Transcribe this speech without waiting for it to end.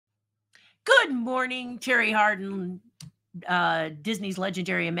Good morning, Terri Harden, Disney's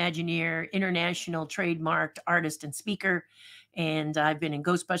legendary Imagineer, international trademarked artist and speaker. And I've been in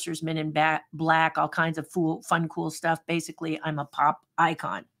Ghostbusters, Men in Black, all kinds of fun, cool stuff. Basically, I'm a pop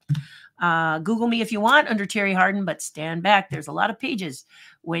icon. Google me if you want under Terri Harden, but stand back. There's a lot of pages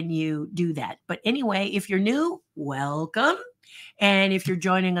when you do that. But anyway, if you're new, welcome. And if you're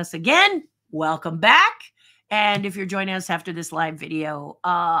joining us again, welcome back. And if you're joining us after this live video,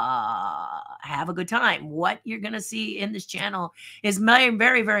 have a good time. What you're going to see in this channel is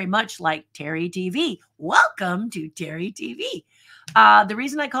very, very much like Terri TV. Welcome to Terri TV. The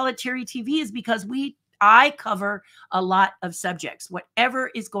reason I call it Terri TV is because I cover a lot of subjects, whatever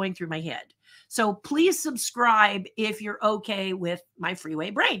is going through my head. So please subscribe if you're okay with my freeway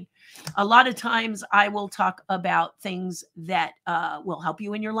brain. A lot of times I will talk about things that will help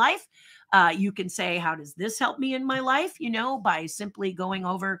you in your life. You can say, how does this help me in my life? You know, by simply going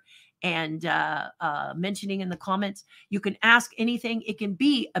over and mentioning in the comments. You can ask anything. It can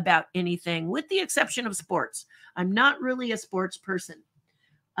be about anything with the exception of sports. I'm not really a sports person.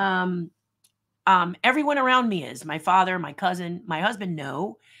 Everyone around me is. My father, my cousin, my husband,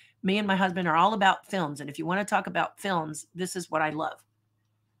 no. Me and my husband are all about films. And if you want to talk about films, this is what I love.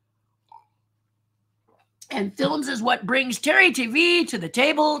 And films is what brings Terri TV to the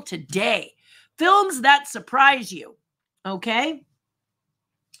table today. Films that surprise you. Okay?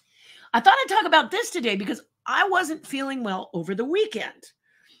 I thought I'd talk about this today because I wasn't feeling well over the weekend.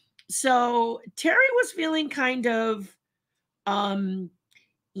 So Terri was feeling kind of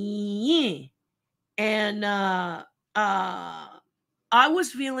yeah. And I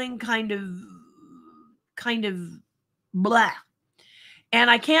was feeling kind of blah. And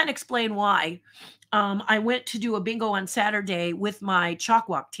I can't explain why. I went to do a bingo on Saturday with my Chalk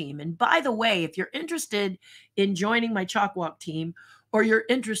Walk team. And by the way, if you're interested in joining my Chalk Walk team or you're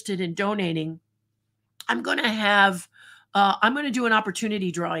interested in donating, I'm going to do an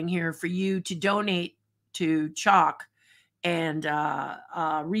opportunity drawing here for you to donate to Chalk and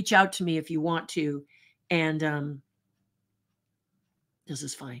reach out to me if you want to. And this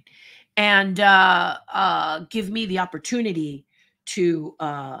is fine. And give me the opportunity to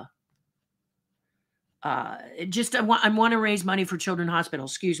I want to raise money for Children's Hospital.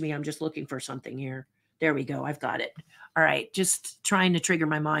 Excuse me, I'm just looking for something here. There we go. I've got it. All right. Just trying to trigger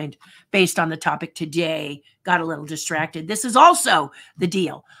my mind based on the topic today. Got a little distracted. This is also the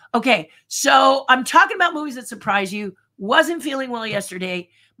deal. Okay. So I'm talking about movies that surprise you. Wasn't feeling well yesterday.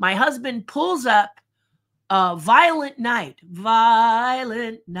 My husband pulls up Violent Night,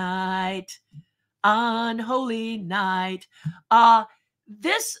 Unholy Night.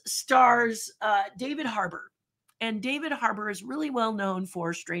 This stars David Harbour. And David Harbour is really well known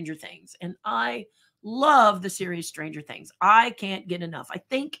for Stranger Things. And I love the series Stranger Things. I can't get enough. I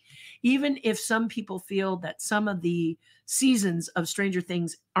think even if some people feel that some of the seasons of Stranger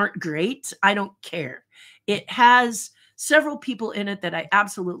Things aren't great, I don't care. It has several people in it that I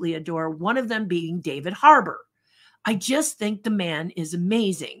absolutely adore, one of them being David Harbour. I just think the man is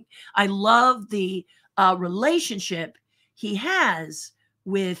amazing. I love the relationship he has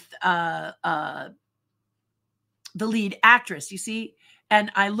with the lead actress, you see?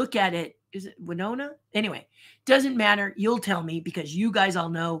 And I look at it, is it Winona? Anyway, doesn't matter. You'll tell me because you guys all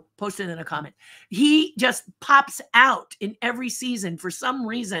know. Post it in a comment. He just pops out in every season. For some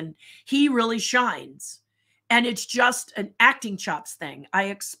reason, he really shines. And it's just an acting chops thing. I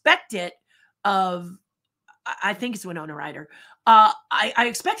expect it of, I think it's Winona Ryder. I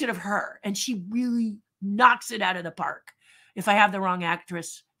expect it of her. And she really knocks it out of the park. If I have the wrong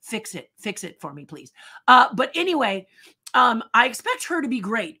actress, fix it for me, please. But anyway, I expect her to be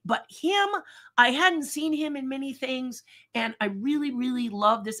great, but him, I hadn't seen him in many things. And I really, really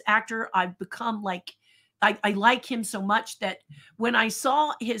love this actor. I've become like, I like him so much that when I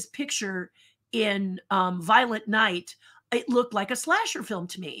saw his picture in Violent Night, it looked like a slasher film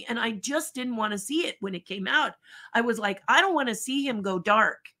to me. And I just didn't want to see it when it came out. I was like, I don't want to see him go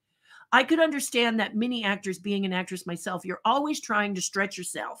dark. I could understand that many actors, being an actress myself, you're always trying to stretch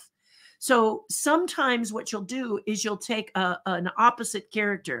yourself. So sometimes what you'll do is you'll take an opposite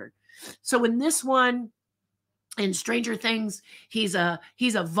character. So in this one, in Stranger Things, he's a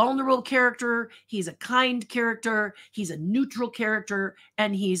vulnerable character. He's a kind character. He's a neutral character.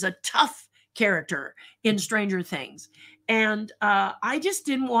 And he's a tough character in Stranger Things. And I just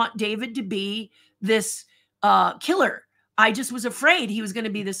didn't want David to be this killer. I just was afraid he was going to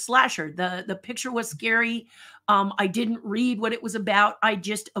be the slasher. The picture was scary. I didn't read what it was about. I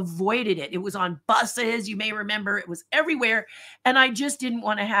just avoided it. It was on buses. You may remember it was everywhere. And I just didn't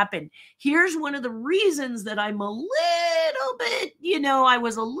want to happen. Here's one of the reasons that I'm a little bit, I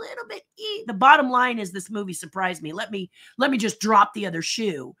was a little bit, the bottom line is this movie surprised me. Let me just drop the other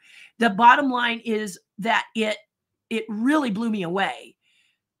shoe. The bottom line is that it really blew me away.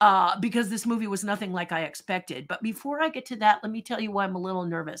 Because this movie was nothing like I expected. But before I get to that, let me tell you why I'm a little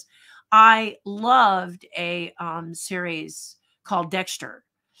nervous. I loved a series called Dexter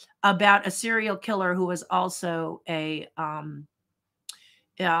about a serial killer who was also a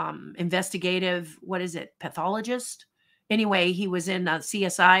investigative, pathologist? Anyway, he was in a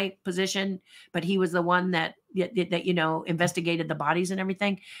CSI position, but he was the one that investigated the bodies and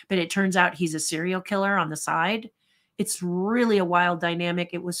everything. But it turns out he's a serial killer on the side. It's really a wild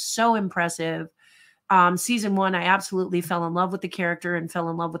dynamic. It was so impressive. Season 1, I absolutely fell in love with the character and fell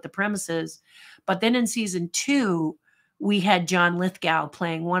in love with the premises. But then in season 2, we had John Lithgow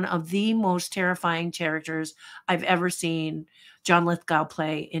playing one of the most terrifying characters I've ever seen John Lithgow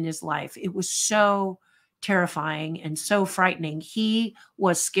play in his life. It was so terrifying and so frightening. He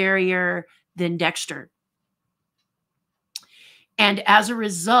was scarier than Dexter. And as a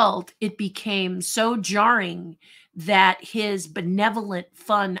result, it became so jarring that his benevolent,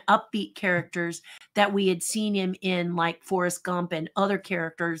 fun, upbeat characters that we had seen him in, like Forrest Gump and other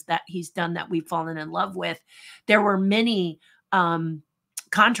characters that he's done that we've fallen in love with, there were many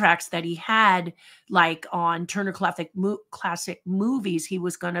contracts that he had, like on Turner Classic Movies. He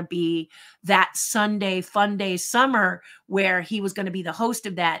was going to be that Sunday Fun Day Summer where he was going to be the host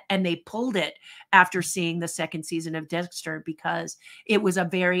of that. And they pulled it after seeing the second season of Dexter because it was a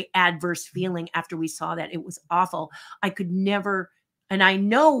very adverse feeling after we saw that. It was awful. I could never, and I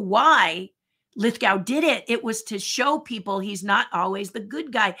know why Lithgow did it. It was to show people he's not always the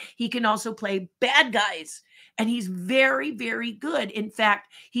good guy. He can also play bad guys. And he's very, very good. In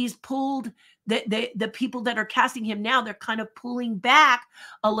fact, he's pulled the people that are casting him now, they're kind of pulling back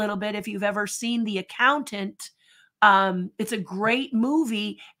a little bit. If you've ever seen The Accountant, it's a great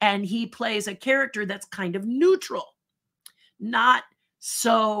movie. And he plays a character that's kind of neutral, not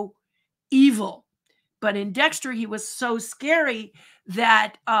so evil. But in Dexter, he was so scary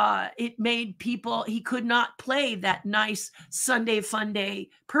that it made people, he could not play that nice Sunday Fun Day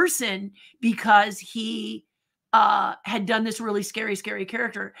person because he had done this really scary, scary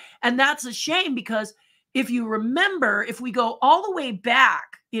character. And that's a shame because if you remember, if we go all the way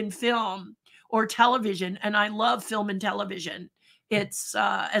back in film or television, and I love film and television, it's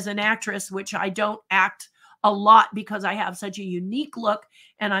as an actress, which I don't act a lot because I have such a unique look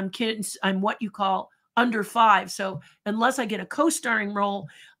and I'm what you call under 5. So unless I get a co-starring role,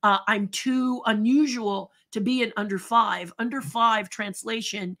 I'm too unusual to be an under 5. Under 5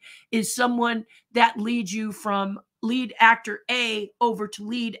 translation is someone that leads you from lead actor A over to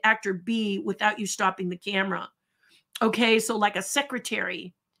lead actor B without you stopping the camera. Okay, so like a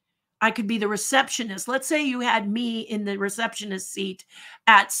secretary, I could be the receptionist. Let's say you had me in the receptionist seat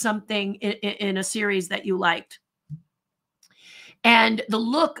at something in a series that you liked. And the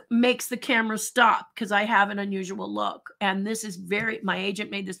look makes the camera stop because I have an unusual look. And this is my agent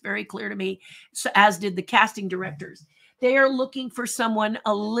made this very clear to me, so as did the casting directors. They are looking for someone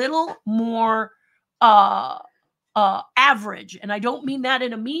a little more average. And I don't mean that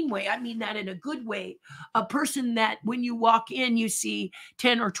in a mean way. I mean that in a good way. A person that when you walk in, you see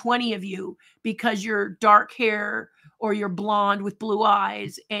 10 or 20 of you because you're dark hair or you're blonde with blue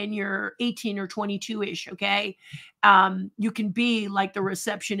eyes and you're 18 or 22-ish, okay? You can be like the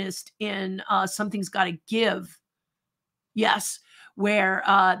receptionist in Something's Gotta Give. Yes, where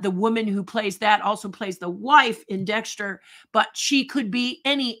the woman who plays that also plays the wife in Dexter, but she could be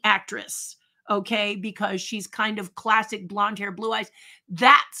any actress, okay? Because she's kind of classic blonde hair, blue eyes.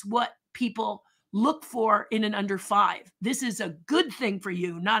 That's what people look for in an under 5. This is a good thing for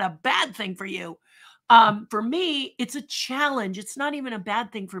you, not a bad thing for you. For me, it's a challenge. It's not even a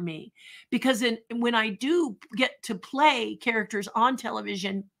bad thing for me because when I do get to play characters on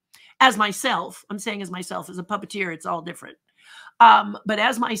television as myself, I'm saying as myself, as a puppeteer, it's all different. But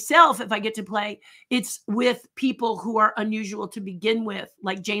as myself, if I get to play, it's with people who are unusual to begin with,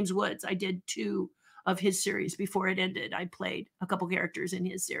 like James Woods. I did 2 of his series before it ended. I played a couple characters in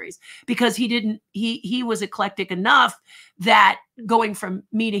his series because he was eclectic enough that going from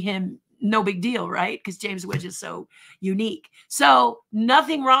me to him, no big deal, right? Because James Woods is so unique. So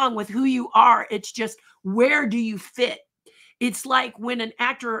nothing wrong with who you are. It's just, where do you fit? It's like when an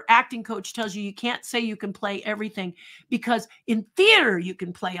actor or acting coach tells you can't say you can play everything, because in theater you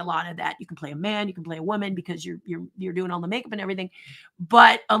can play a lot of that. You can play a man, you can play a woman, because you're doing all the makeup and everything.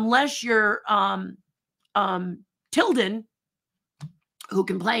 But unless you're Tilden, who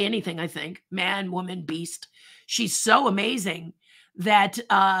can play anything, I think, man, woman, beast, she's so amazing that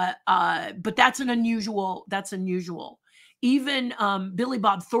but that's unusual. Even Billy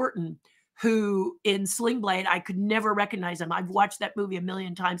Bob Thornton, who in Sling Blade, I could never recognize him. I've watched that movie a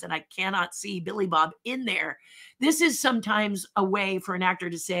million times and I cannot see Billy Bob in there. This is sometimes a way for an actor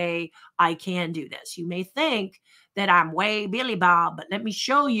to say, I can do this. You may think that I'm way Billy Bob, but let me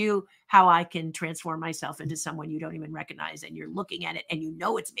show you how I can transform myself into someone you don't even recognize. And you're looking at it and you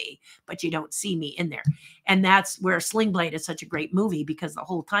know it's me, but you don't see me in there. And that's where Sling Blade is such a great movie, because the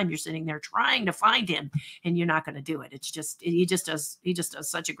whole time you're sitting there trying to find him and you're not going to do it. It's just, he just does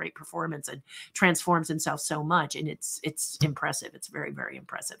such a great performance and transforms himself so much. And it's impressive. It's very, very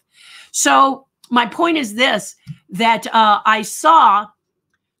impressive. So my point is this, that I saw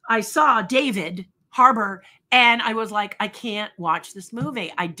David Harbour, and I was like, I can't watch this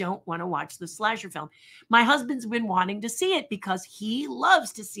movie. I don't want to watch the slasher film. My husband's been wanting to see it because he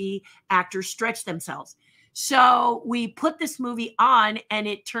loves to see actors stretch themselves. So we put this movie on, and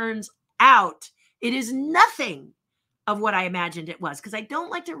it turns out it is nothing of what I imagined it was, because I don't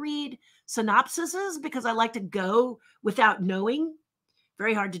like to read synopsises, because I like to go without knowing.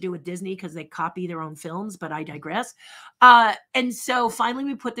 Very hard to do with Disney because they copy their own films, but I digress. And so finally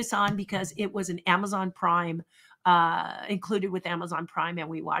we put this on because it was an Amazon Prime, included with Amazon Prime, and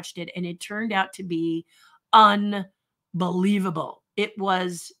we watched it, and it turned out to be unbelievable. It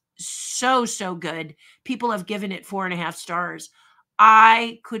was so, so good. People have given it 4.5 stars.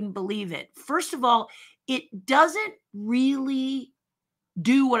 I couldn't believe it. First of all, it doesn't really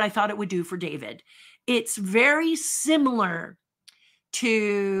do what I thought it would do for David. It's very similar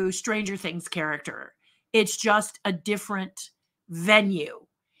to Stranger Things character. It's just a different venue.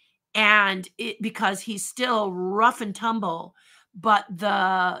 And because he's still rough and tumble, but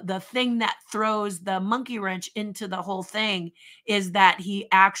the thing that throws the monkey wrench into the whole thing is that he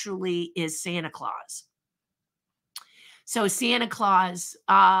actually is Santa Claus. So Santa Claus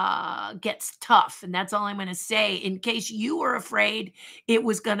gets tough. And that's all I'm going to say, in case you were afraid it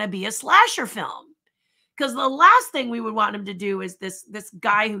was going to be a slasher film. Because the last thing we would want him to do is this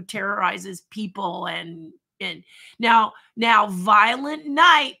guy who terrorizes people. And now Violent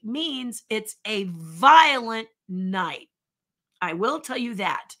Night means it's a violent night. I will tell you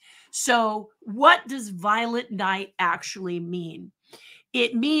that. So what does Violent Night actually mean?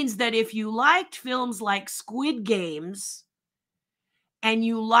 It means that if you liked films like Squid Games, and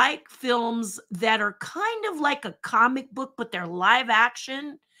you like films that are kind of like a comic book, but they're live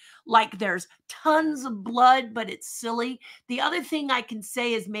action, like there's tons of blood, but it's silly. The other thing I can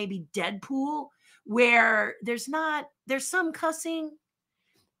say is maybe Deadpool, where there's some cussing,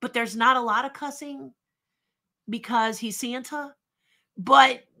 but there's not a lot of cussing because he's Santa.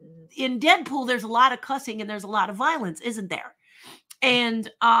 But in Deadpool, there's a lot of cussing and there's a lot of violence, isn't there? And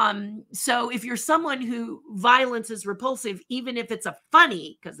so if you're someone who violence is repulsive, even if it's a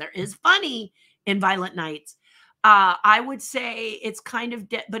funny, because there is funny in Violent Nights, I would say it's kind of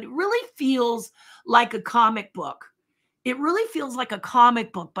dead, but it really feels like a comic book. It really feels like a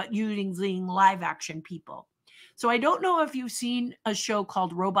comic book, but using live action people. So I don't know if you've seen a show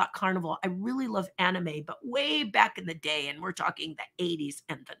called Robot Carnival. I really love anime, but way back in the day, and we're talking the 80s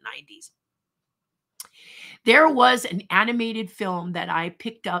and the 90s. There was an animated film that I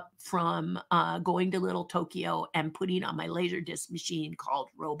picked up from going to Little Tokyo and putting on my Laserdisc machine called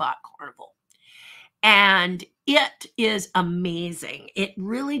Robot Carnival. And it is amazing. It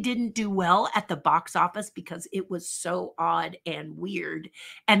really didn't do well at the box office because it was so odd and weird.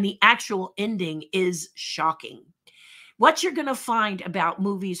 And the actual ending is shocking. What you're going to find about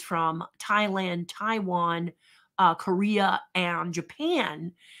movies from Thailand, Taiwan, Korea, and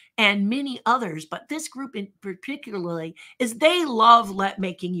Japan, and many others, but this group in particularly, is they love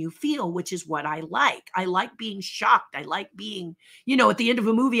making you feel, which is what I like. I like being shocked. I like being, at the end of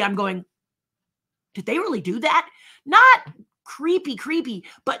a movie, I'm going, did they really do that? Not creepy,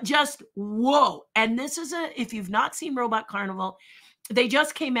 but just whoa. And this is if you've not seen Robot Carnival, they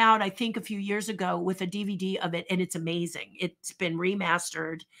just came out, I think, a few years ago with a DVD of it, and it's amazing. It's been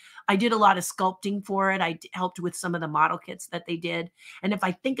remastered. I did a lot of sculpting for it. I helped with some of the model kits that they did. And if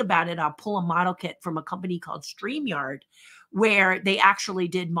I think about it, I'll pull a model kit from a company called StreamYard, where they actually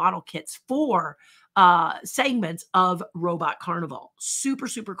did model kits for segments of Robot Carnival. Super,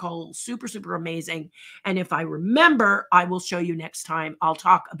 super cool, super, super amazing. And if I remember, I will show you next time. I'll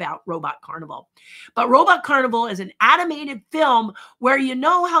talk about Robot Carnival. But Robot Carnival is an animated film where, you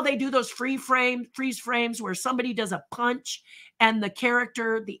know how they do those freeze frames where somebody does a punch and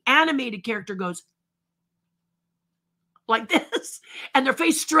the animated character goes like this, and their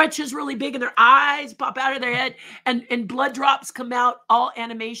face stretches really big and their eyes pop out of their head and blood drops come out, all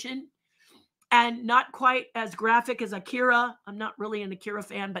animation. And not quite as graphic as Akira. I'm not really an Akira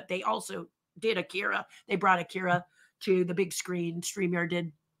fan, but they also did Akira. They brought Akira to the big screen. StreamYard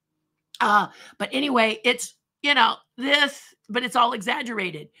did. But anyway, it's, you know, this, but it's all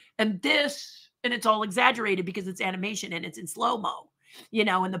exaggerated. And this, and it's all exaggerated because it's animation and it's in slow-mo, you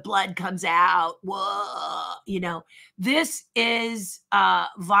know, and the blood comes out. Whoa, you know. This is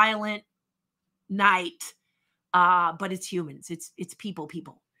Violent Night, but it's humans. It's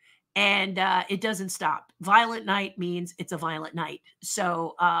people. And it doesn't stop. Violent Night means it's a violent night.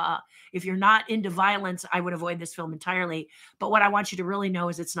 So if you're not into violence, I would avoid this film entirely. But what I want you to really know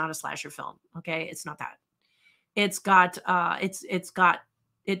is it's not a slasher film. Okay, it's not that. It's got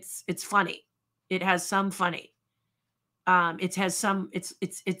it's funny. It has some funny. It has some.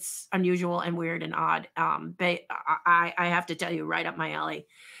 It's unusual and weird and odd. But I have to tell you, right up my alley.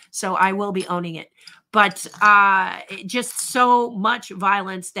 So I will be owning it. But just so much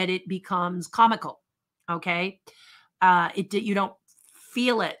violence that it becomes comical. Okay, you don't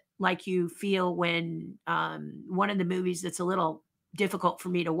feel it like you feel when one of the movies that's a little difficult for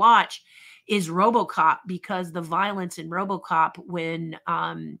me to watch is RoboCop, because the violence in RoboCop when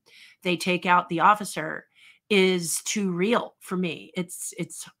they take out the officer is too real for me. It's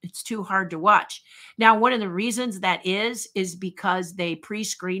too hard to watch. Now, one of the reasons that is because they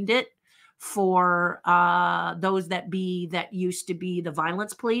pre-screened it for those that used to be the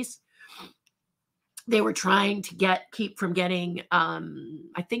violence police. They were trying to keep from getting,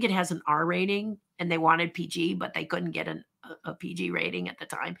 I think it has an R rating, and they wanted PG, but they couldn't get a PG rating at the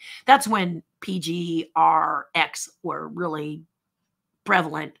time. That's when PG, R, X were really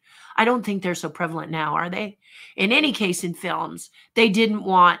prevalent. I don't think they're so prevalent now, are they? In any case, in films, they didn't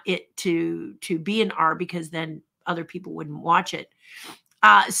want it to be an R because then other people wouldn't watch it.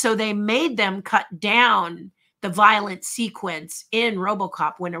 So they made them cut down the violent sequence in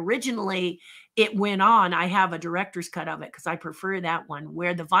RoboCop when originally it went on. I have a director's cut of it because I prefer that one,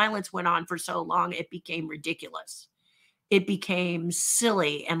 where the violence went on for so long it became ridiculous. It became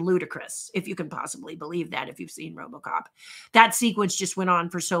silly and ludicrous, if you can possibly believe that, if you've seen RoboCop. That sequence just went on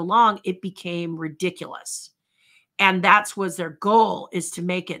for so long, it became ridiculous. And that was their goal, is to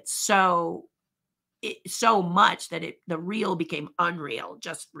make it so much that the real became unreal,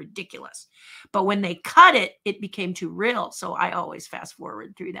 just ridiculous. But when they cut it, it became too real. So I always fast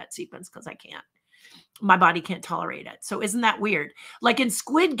forward through that sequence because I can't. My body can't tolerate it. So isn't that weird? Like in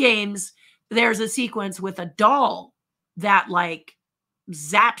Squid Games, there's a sequence with a doll that like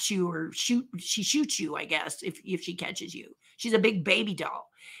zaps you or she shoots you, I guess, if she catches you. She's a big baby doll.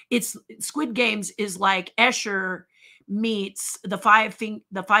 Squid Games is like Escher meets the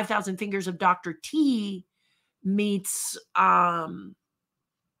 5,000 Fingers of Dr. T meets I'm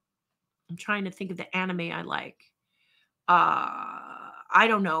trying to think of the anime I like. I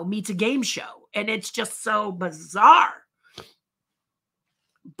don't know, meets a game show, and it's just so bizarre.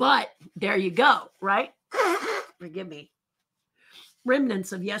 But there you go, right? Forgive me.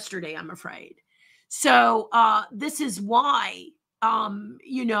 Remnants of yesterday, I'm afraid. So this is why,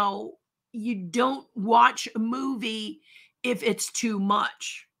 you know, you don't watch a movie if it's too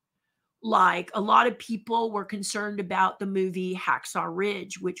much. Like a lot of people were concerned about the movie Hacksaw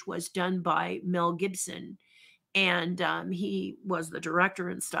Ridge, which was done by Mel Gibson. And he was the director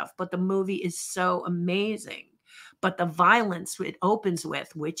and stuff. But the movie is so amazing. But the violence it opens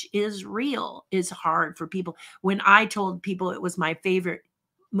with, which is real, is hard for people. When I told people it was my favorite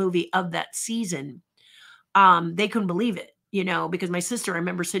movie of that season, they couldn't believe it, you know, because my sister, I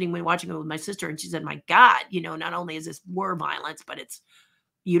remember sitting and watching it with my sister, and she said, my God, you know, not only is this war violence, but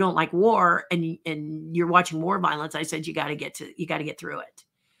you don't like war and you're watching war violence. I said, you got to get through it.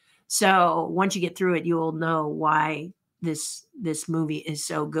 So once you get through it, you'll know why this movie is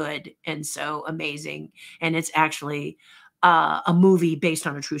so good and so amazing. And it's actually a movie based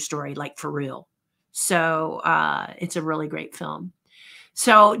on a true story, like for real. So it's a really great film.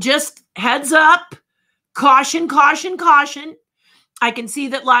 So just heads up, caution, caution, caution. I can see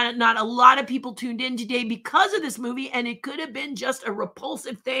that not a lot of people tuned in today because of this movie, and it could have been just a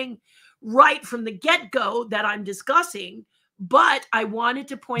repulsive thing right from the get-go that I'm discussing. But I wanted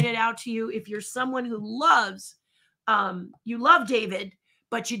to point it out to you if you're someone who loves, you love David,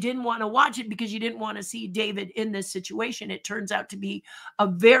 but you didn't want to watch it because you didn't want to see David in this situation. It turns out to be a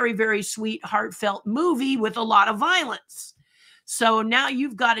very, very sweet, heartfelt movie with a lot of violence. So now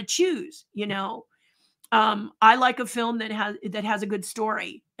you've got to choose, you know. I like a film that has a good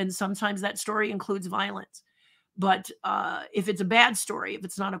story, and sometimes that story includes violence. But if it's a bad story, if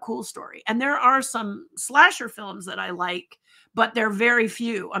it's not a cool story, and there are some slasher films that I like, but they're very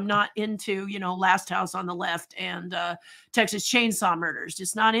few. I'm not into, you know, Last House on the Left and Texas Chainsaw Murders.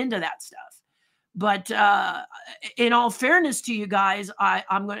 Just not into that stuff. But in all fairness to you guys,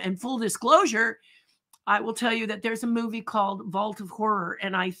 I'm going to, in full disclosure, I will tell you that there's a movie called Vault of Horror,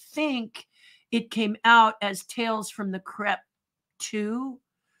 and I think it came out as Tales from the Crypt 2,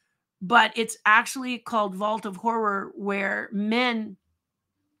 but it's actually called Vault of Horror, where men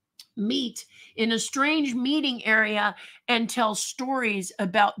meet in a strange meeting area and tell stories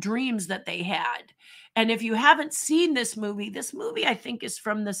about dreams that they had. And if you haven't seen this movie I think is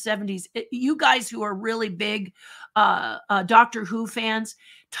from the 70s. You guys who are really big Doctor Who fans,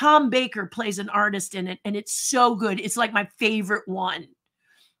 Tom Baker plays an artist in it, and it's so good. It's like my favorite one.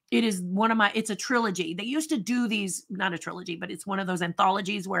 It is one of my, it's a trilogy. They used to do these, not a trilogy, but it's one of those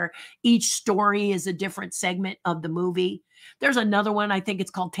anthologies where each story is a different segment of the movie. There's another one, I think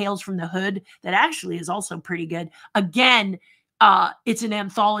it's called Tales from the Hood, that actually is also pretty good. Again, it's an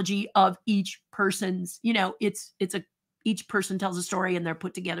anthology of each person's, you know, each person tells a story and they're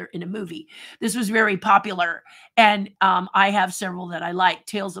put together in a movie. This was very popular. And I have several that I like.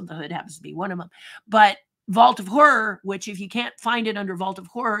 Tales of the Hood happens to be one of them. But Vault of Horror, which if you can't find it under Vault of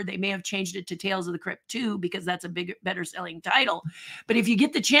Horror, they may have changed it to Tales of the Crypt 2 because that's a better selling title. But if you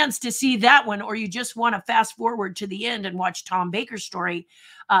get the chance to see that one, or you just want to fast forward to the end and watch Tom Baker's story,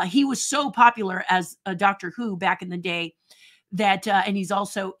 he was so popular as a Doctor Who back in the day that, and he's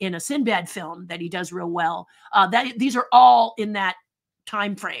also in a Sinbad film that he does real well. These are all in that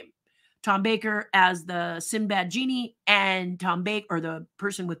time frame. Tom Baker as the Sinbad genie, and Tom Baker, or the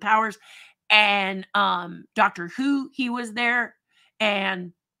person with powers, and Doctor Who, he was there,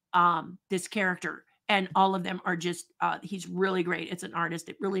 and this character, and all of them are just, he's really great. It's an artist.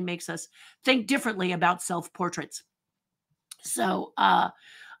 It really makes us think differently about self-portraits. So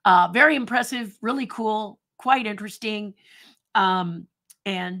very impressive, really cool, quite interesting. And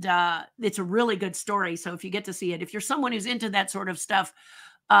it's a really good story. So if you get to see it, if you're someone who's into that sort of stuff,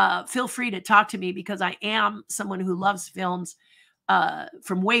 feel free to talk to me, because I am someone who loves films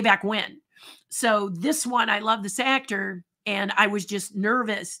from way back when. So this one, I love this actor, and I was just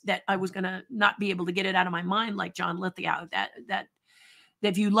nervous that I was going to not be able to get it out of my mind like John Lithgow. That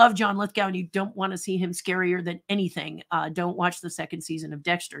if you love John Lithgow and you don't want to see him scarier than anything, don't watch the second season of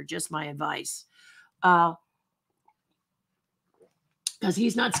Dexter. Just my advice. Because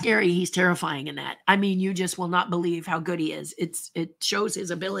he's not scary, he's terrifying in that. I mean, you just will not believe how good he is. It shows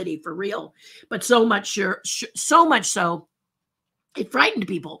his ability for real, but so much so, it frightened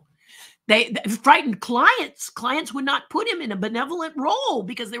people. They frightened clients. Clients would not put him in a benevolent role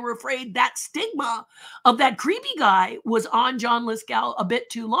because they were afraid that stigma of that creepy guy was on John Lithgow a bit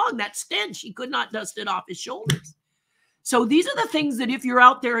too long. That stench, he could not dust it off his shoulders. So these are the things that if you're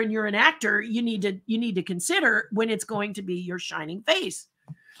out there and you're an actor, you need to consider when it's going to be your shining face.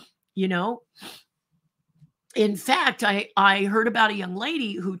 You know, in fact, I heard about a young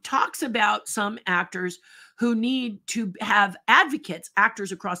lady who talks about some actors who need to have advocates.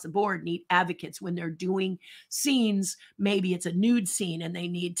 Actors across the board need advocates when they're doing scenes. Maybe it's a nude scene and they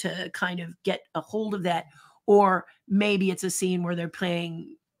need to kind of get a hold of that. Or maybe it's a scene where they're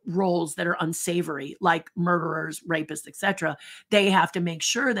playing roles that are unsavory, like murderers, rapists, etc. They have to make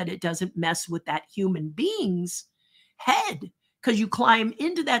sure that it doesn't mess with that human being's head, because you climb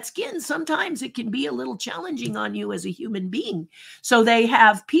into that skin. Sometimes it can be a little challenging on you as a human being. So they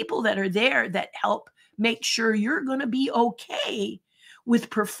have people that are there that help make sure you're going to be okay with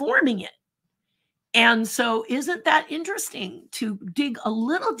performing it. And so isn't that interesting to dig a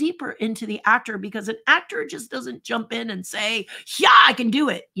little deeper into the actor, because an actor just doesn't jump in and say, yeah, I can do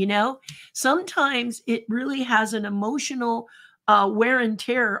it. You know, sometimes it really has an emotional wear and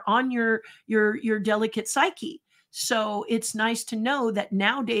tear on your delicate psyche. So it's nice to know that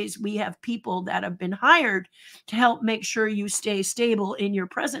nowadays we have people that have been hired to help make sure you stay stable in your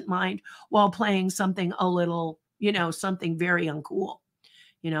present mind while playing something a little, you know, something very uncool,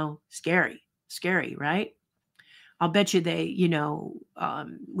 you know, scary, right? I'll bet you they, you know,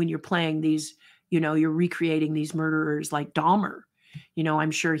 when you're playing these, you know, you're recreating these murderers like Dahmer, you know,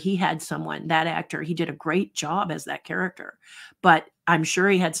 I'm sure he had someone, that actor, he did a great job as that character. But I'm sure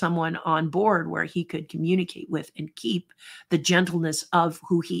he had someone on board where he could communicate with and keep the gentleness of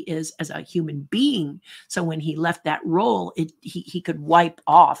who he is as a human being. So when he left that role, he could wipe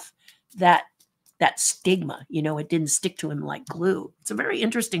off that stigma. You know, it didn't stick to him like glue. It's a very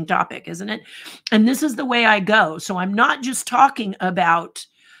interesting topic, isn't it? And this is the way I go. So I'm not just talking about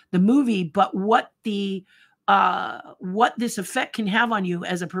the movie, but what this effect can have on you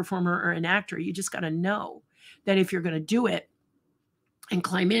as a performer or an actor. You just got to know that if you're going to do it and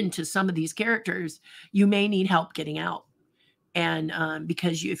climb into some of these characters, you may need help getting out. And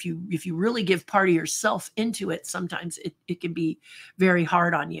because if you really give part of yourself into it, sometimes it can be very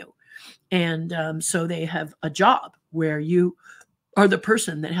hard on you. And so they have a job where you are the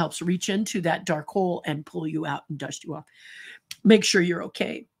person that helps reach into that dark hole and pull you out and dust you off. Make sure you're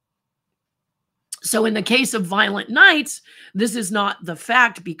okay. So in the case of Violent Nights, this is not the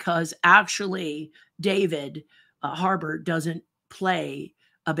fact, because actually David Harbour doesn't play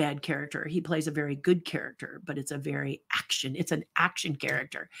a bad character. He plays a very good character, but it's an action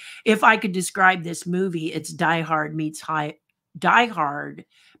character. If I could describe this movie, it's Die Hard meets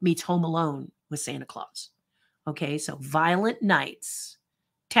Home Alone with Santa Claus. Okay, so Violent Nights,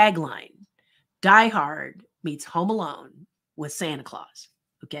 tagline, Die Hard meets Home Alone with Santa Claus.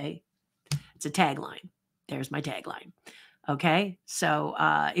 Okay, it's a tagline. There's my tagline. Okay, so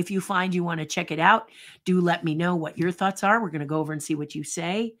if you find you want to check it out, do let me know what your thoughts are. We're going to go over and see what you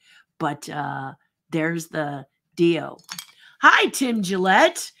say. But there's the deal. Hi, Tim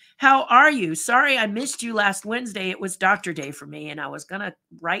Gillette. How are you? Sorry I missed you last Wednesday. It was doctor day for me, and I was going to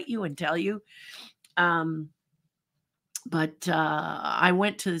write you and tell you. But I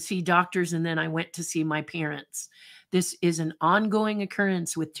went to see doctors, and then I went to see my parents. This is an ongoing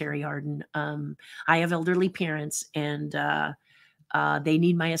occurrence with Terri Hardin. I have elderly parents, and they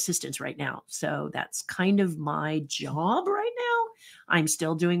need my assistance right now. So that's kind of my job right now. I'm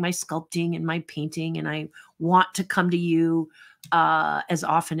still doing my sculpting and my painting, and I want to come to you as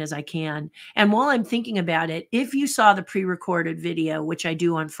often as I can. And while I'm thinking about it, if you saw the pre-recorded video, which I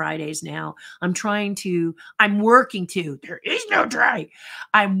do on Fridays now, I'm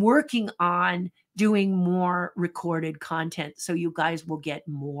working on doing more recorded content, so you guys will get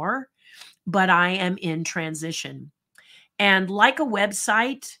more, but I am in transition. And like a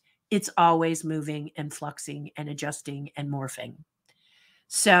website, it's always moving and fluxing and adjusting and morphing.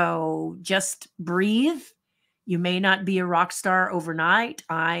 So just breathe. You may not be a rock star overnight.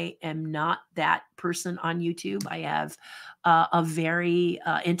 I am not that person on YouTube. I have a very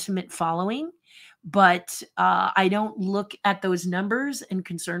intimate following, but I don't look at those numbers and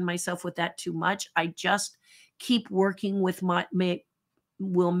concern myself with that too much. I just keep working with what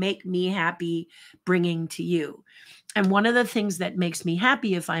will make me happy bringing to you. And one of the things that makes me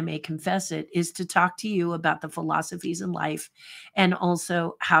happy, if I may confess it, is to talk to you about the philosophies in life, and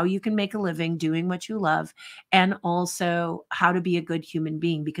also how you can make a living doing what you love, and also how to be a good human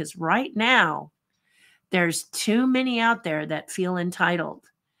being. Because right now, there's too many out there that feel entitled.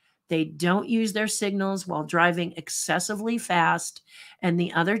 They don't use their signals while driving excessively fast. And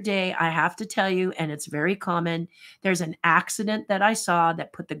the other day, I have to tell you, and it's very common, there's an accident that I saw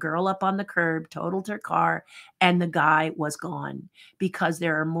that put the girl up on the curb, totaled her car, and the guy was gone, because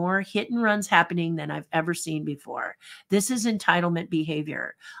there are more hit and runs happening than I've ever seen before. This is entitlement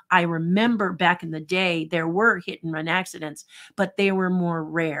behavior. I remember back in the day, there were hit and run accidents, but they were more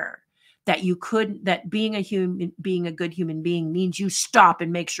rare. That being a good human being means you stop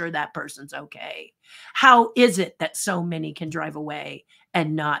and make sure that person's okay. How is it that so many can drive away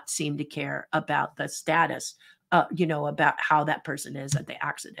and not seem to care about the status, about how that person is at the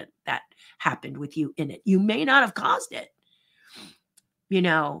accident that happened with you in it? You may not have caused it,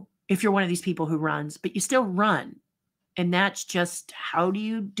 if you're one of these people who runs, but you still run. And that's just, how do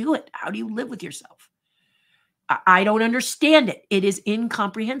you do it? How do you live with yourself? I don't understand it. It is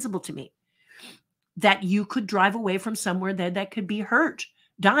incomprehensible to me that you could drive away from somewhere that could be hurt,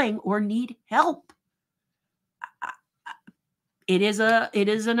 dying, or need help. It is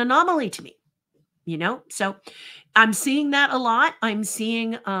an anomaly to me, So I'm seeing that a lot. I'm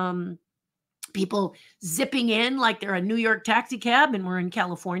seeing people zipping in like they're a New York taxi cab and we're in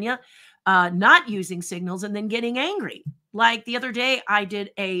California, not using signals and then getting angry. Like the other day, I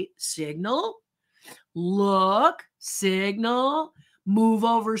did a signal, look, signal, move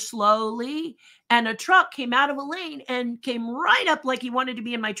over slowly, and a truck came out of a lane and came right up like he wanted to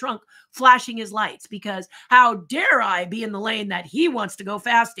be in my trunk, flashing his lights, because how dare I be in the lane that he wants to go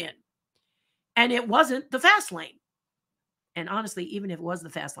fast in? And it wasn't the fast lane. And honestly, even if it was the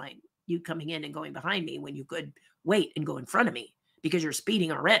fast lane, you coming in and going behind me when you could wait and go in front of me because you're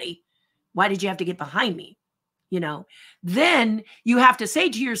speeding already. Why did you have to get behind me? Then you have to say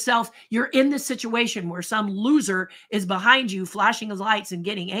to yourself, you're in this situation where some loser is behind you flashing his lights and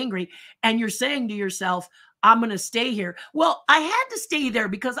getting angry. And you're saying to yourself, I'm going to stay here. Well, I had to stay there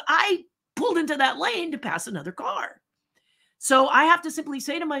because I pulled into that lane to pass another car. So I have to simply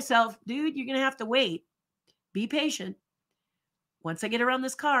say to myself, dude, you're going to have to wait. Be patient. Once I get around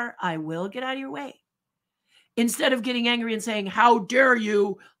this car, I will get out of your way. Instead of getting angry and saying, how dare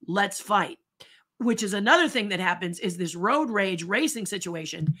you, let's fight. Which is another thing that happens, is this road rage racing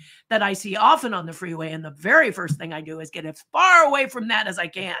situation that I see often on the freeway. And the very first thing I do is get as far away from that as I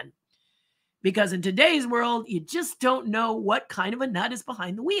can. Because in today's world, you just don't know what kind of a nut is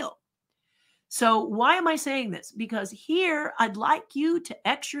behind the wheel. So why am I saying this? Because here I'd like you to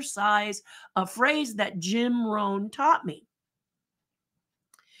exercise a phrase that Jim Rohn taught me,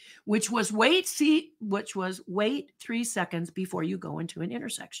 which was wait 3 seconds before you go into an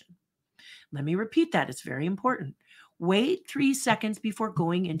intersection. Let me repeat that. It's very important. Wait 3 seconds before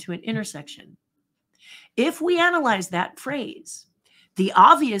going into an intersection. If we analyze that phrase, the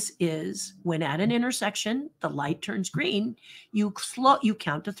obvious is when at an intersection, the light turns green, you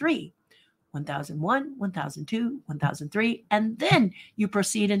count to 3. 1001, 1002, 1003, and then you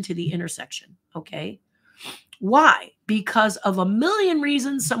proceed into the intersection. Okay. Why? Because of a million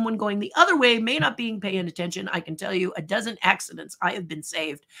reasons. Someone going the other way may not be paying attention. I can tell you a dozen accidents I have been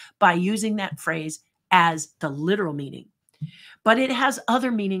saved by using that phrase as the literal meaning. But it has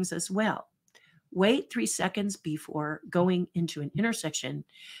other meanings as well. Wait 3 seconds before going into an intersection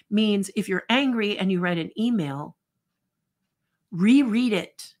means if you're angry and you write an email, reread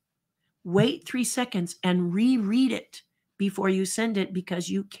it. Wait 3 seconds and reread it before you send it, because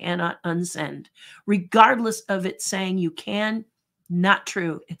you cannot unsend. Regardless of it saying you can, not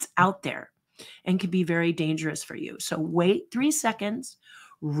true. It's out there and can be very dangerous for you. So wait 3 seconds,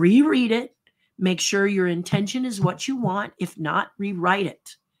 reread it, make sure your intention is what you want. If not, rewrite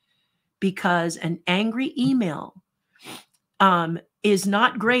it, because an angry email is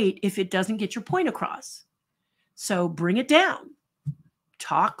not great if it doesn't get your point across. So bring it down.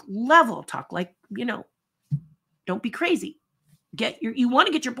 Talk level, talk like, don't be crazy. You want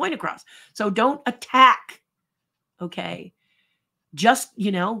to get your point across. So don't attack. Okay. Just,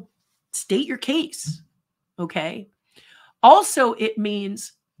 state your case. Okay. Also, it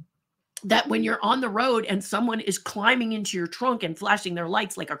means that when you're on the road and someone is climbing into your trunk and flashing their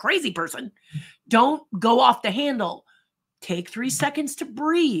lights like a crazy person, don't go off the handle. Take 3 seconds to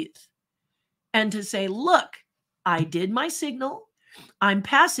breathe and to say, look, I did my signal. I'm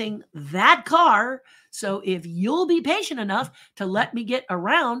passing that car. So if you'll be patient enough to let me get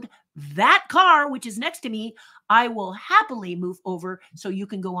around that car, which is next to me, I will happily move over so you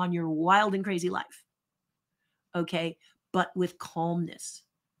can go on your wild and crazy life. Okay. But with calmness.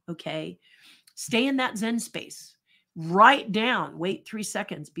 Okay. Stay in that Zen space. Write down, wait 3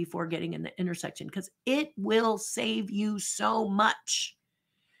 seconds before getting in the intersection, because it will save you so much.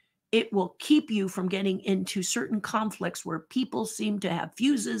 It will keep you from getting into certain conflicts where people seem to have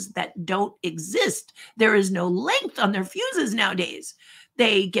fuses that don't exist. There is no length on their fuses nowadays.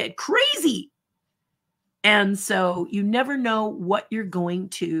 They get crazy. And so you never know what you're going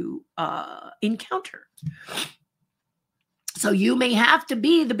to encounter. So you may have to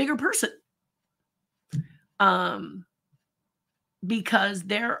be the bigger person. Because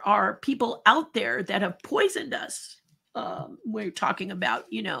there are people out there that have poisoned us. We're talking about,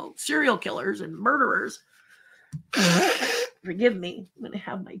 serial killers and murderers. Forgive me. I'm going to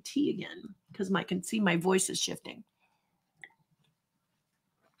have my tea again because I can see my voice is shifting.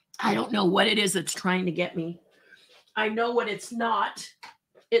 I don't know what it is that's trying to get me. I know what it's not.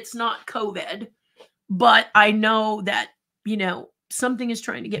 It's not COVID, but I know that, something is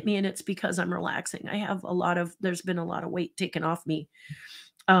trying to get me, and it's because I'm relaxing. There's been a lot of weight taken off me,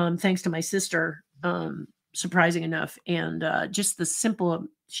 thanks to my sister, surprising enough. And just the simple,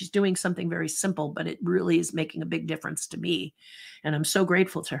 she's doing something very simple, but it really is making a big difference to me. And I'm so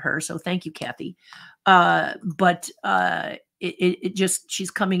grateful to her. So thank you, Kathy.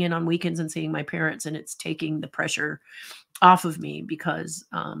 She's coming in on weekends and seeing my parents, and it's taking the pressure off of me because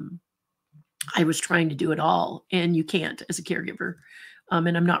I was trying to do it all, and you can't as a caregiver.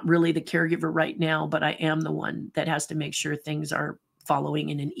 And I'm not really the caregiver right now, but I am the one that has to make sure things are following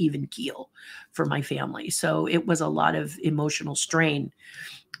in an even keel for my family. So it was a lot of emotional strain,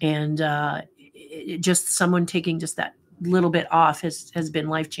 and just someone taking just that little bit off has been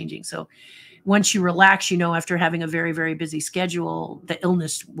life-changing. So once you relax, after having a very, very busy schedule, the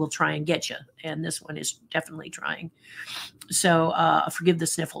illness will try and get you. And this one is definitely trying. So forgive the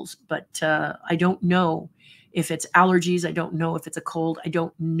sniffles, but I don't know if it's allergies. I don't know if it's a cold. I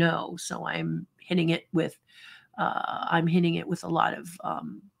don't know. So I'm hitting it with I'm hitting it with a lot of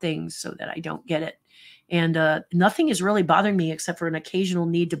things so that I don't get it. And nothing is really bothering me except for an occasional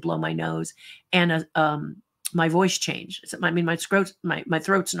need to blow my nose and my voice change. I mean, my throat's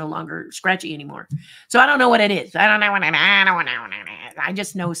no longer scratchy anymore. So I don't know what it is. I don't know what it is. I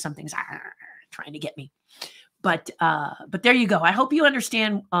just know something's trying to get me. But there you go. I hope you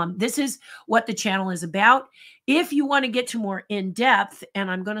understand. This is what the channel is about. If you want to get to more in depth, and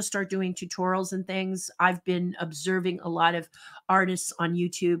I'm going to start doing tutorials and things, I've been observing a lot of artists on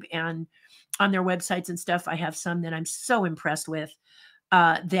YouTube and on their websites and stuff. I have some that I'm so impressed with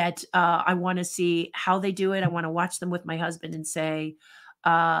that I want to see how they do it. I want to watch them with my husband and say,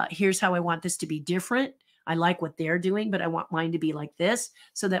 here's how I want this to be different. I like what they're doing, but I want mine to be like this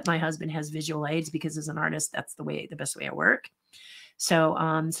so that my husband has visual aids, because as an artist, that's the best way I work. So,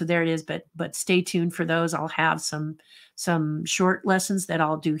 so there it is, but stay tuned for those. I'll have some short lessons that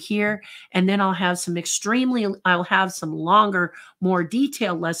I'll do here. And then I'll have some longer, more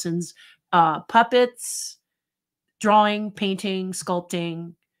detailed lessons, puppets, drawing, painting,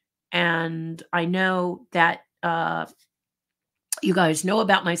 sculpting. And I know that, you guys know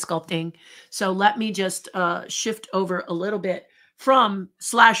about my sculpting. So let me just shift over a little bit from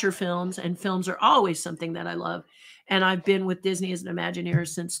slasher films, and films are always something that I love. And I've been with Disney as an Imagineer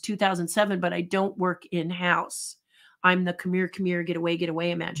since 2007, but I don't work in-house. I'm the come here, get away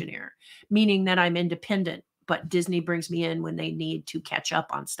Imagineer, meaning that I'm independent, but Disney brings me in when they need to catch up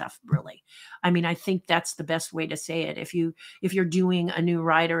on stuff, really. I mean, I think that's the best way to say it. If you're doing a new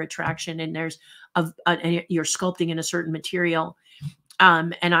ride or attraction and there's you're sculpting in a certain material,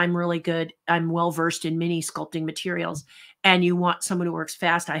 and I'm really good, I'm well-versed in many sculpting materials, and you want someone who works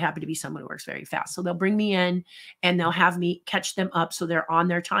fast, I happen to be someone who works very fast. So they'll bring me in and they'll have me catch them up so they're on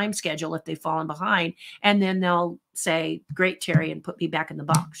their time schedule if they've fallen behind. And then they'll say, great, Terry, and put me back in the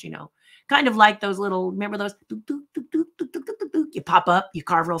box, kind of like those little, remember those? You pop up, you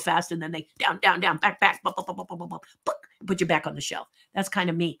carve real fast, and then they down, back, put you back on the shelf. That's kind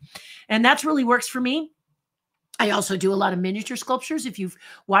of me. And that's really works for me. I also do a lot of miniature sculptures. If you've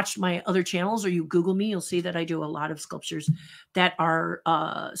watched my other channels or you Google me, you'll see that I do a lot of sculptures that are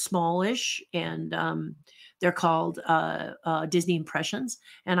smallish, and they're called Disney Impressions,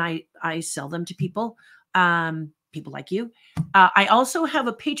 and I sell them to people, people like you. I also have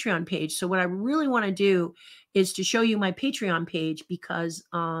a Patreon page. So what I really want to do is to show you my Patreon page, because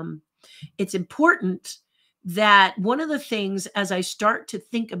it's important that one of the things, as I start to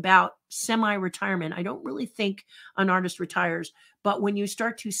think about semi-retirement, I don't really think an artist retires, but when you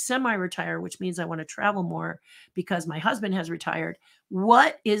start to semi-retire, which means I want to travel more because my husband has retired,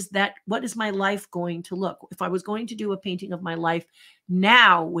 what is my life going to look? If I was going to do a painting of my life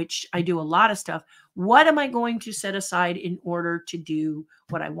now, which I do a lot of stuff, what am I going to set aside in order to do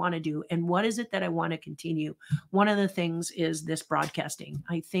what I want to do? And what is it that I want to continue? One of the things is this broadcasting.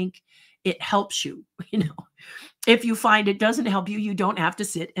 I think it helps you, If you find it doesn't help you, you don't have to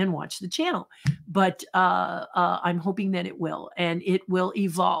sit and watch the channel. But I'm hoping that it will, and it will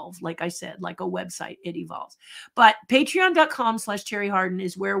evolve. Like I said, like a website, it evolves. But patreon.com/Terri Hardin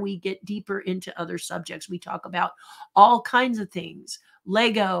is where we get deeper into other subjects. We talk about all kinds of things,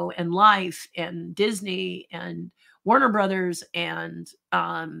 Lego and life and Disney and Warner Brothers and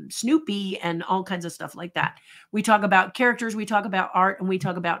Snoopy and all kinds of stuff like that. We talk about characters, we talk about art, and we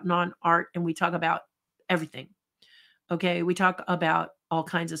talk about non-art, and we talk about everything. Okay, we talk about all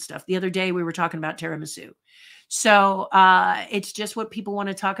kinds of stuff. The other day we were talking about tiramisu. So it's just what people want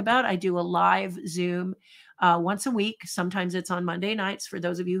to talk about. I do a live Zoom once a week. Sometimes it's on Monday nights for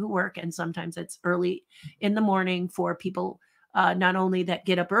those of you who work, and sometimes it's early in the morning for people not only that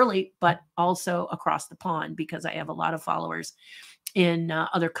get up early, but also across the pond, because I have a lot of followers in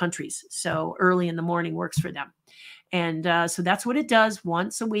other countries. So early in the morning works for them. And so that's what it does.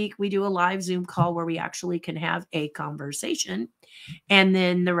 Once a week, we do a live Zoom call where we actually can have a conversation. And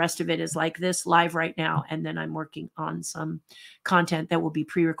then the rest of it is like this live right now. And then I'm working on some content that will be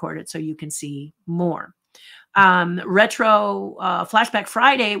pre-recorded so you can see more. Retro Flashback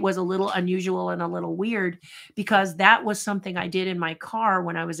Friday was a little unusual and a little weird, because that was something I did in my car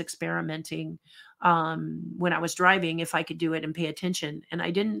when I was experimenting, when I was driving, if I could do it and pay attention. And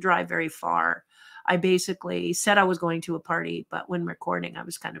I didn't drive very far. I basically said I was going to a party, but when recording, I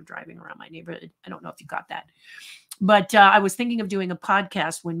was kind of driving around my neighborhood. I don't know if you got that. But I was thinking of doing a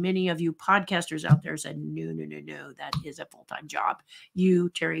podcast when many of you podcasters out there said, no, that is a full-time job. You,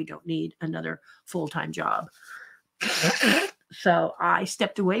 Terry, don't need another full-time job. So I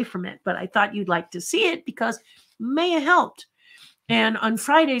stepped away from it, but I thought you'd like to see it because may have helped. And on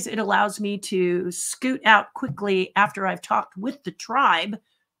Fridays, it allows me to scoot out quickly after I've talked with the tribe,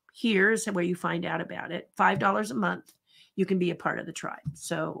 here's where you find out about it. $5 a month. You can be a part of the tribe.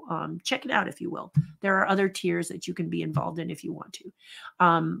 So check it out if you will. There are other tiers that you can be involved in if you want to.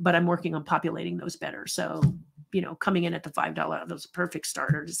 But I'm working on populating those better. So, coming in at the $5, that's a perfect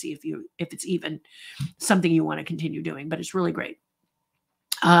starter to see if it's even something you want to continue doing. But it's really great.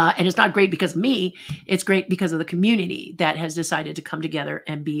 And it's not great because of me. It's great because of the community that has decided to come together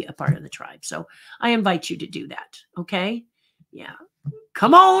and be a part of the tribe. So I invite you to do that. Okay. Yeah.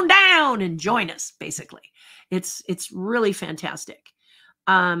 Come on down and join us, basically. It's really fantastic.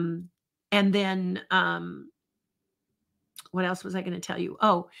 And then what else was I going to tell you?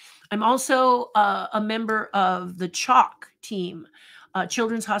 Oh, I'm also a member of the CHOC team.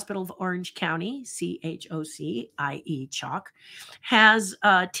 Children's Hospital of Orange County, CHOCIE, CHOC, has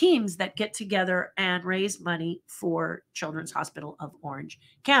teams that get together and raise money for Children's Hospital of Orange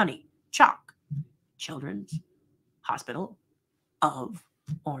County, CHOC, Children's Hospital of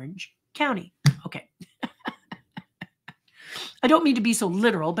Orange County. Okay. I don't mean to be so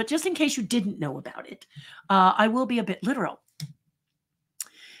literal, but just in case you didn't know about it, I will be a bit literal.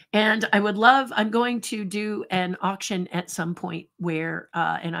 And I'm going to do an auction at some point where,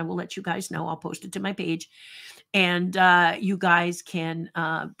 and I will let you guys know, I'll post it to my page, and you guys can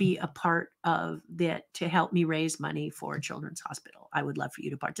be a part of that to help me raise money for Children's Hospital. I would love for you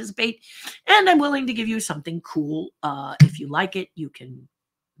to participate, and I'm willing to give you something cool. If you like it, you can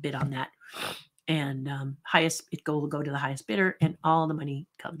bid on that. And it will go to the highest bidder, and all the money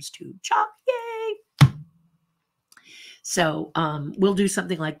comes to CHOC. Yay! So we'll do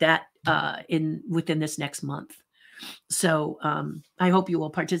something like that within this next month. So I hope you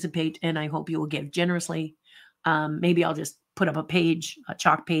will participate, and I hope you will give generously. Maybe I'll just put up a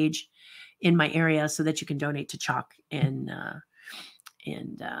CHOC page in my area so that you can donate to CHOC, and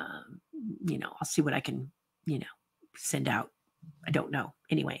I'll see what I can send out. I don't know.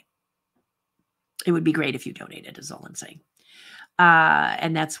 Anyway, it would be great if you donated, is all I'm saying.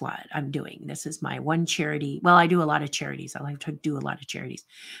 And that's what I'm doing. This is my one charity. Well, I do a lot of charities. I like to do a lot of charities,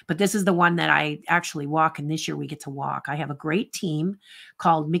 but this is the one that I actually walk. And this year we get to walk. I have a great team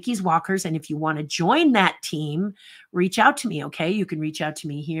called Mickey's Walkers. And if you want to join that team, reach out to me. Okay. You can reach out to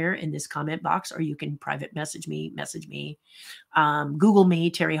me here in this comment box, or you can private message me, Google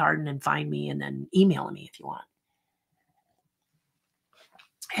me, TERRI HARDIN, and find me, and then email me if you want.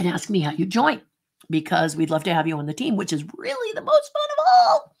 And ask me how you join, because we'd love to have you on the team, which is really the most fun of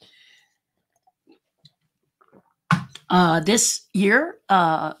all. This year,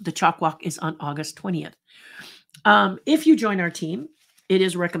 the CHOC Walk is on August 20th. If you join our team, it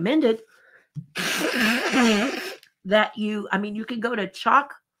is recommended that you can go to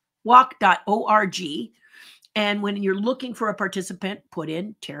chocwalk.org, and when you're looking for a participant, put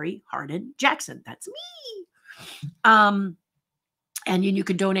in TERRI HARDIN Jackson. That's me. And you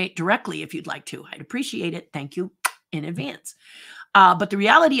can donate directly if you'd like to. I'd appreciate it. Thank you in advance. But the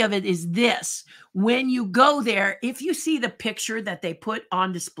reality of it is this. When you go there, if you see the picture that they put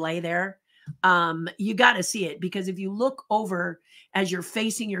on display there, you got to see it, because if you look over as you're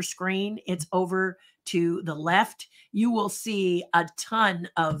facing your screen, it's over to the left, you will see a ton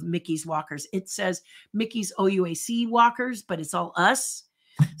of Mickey's Walkers. It says Mickey's OUAC Walkers, but it's all us.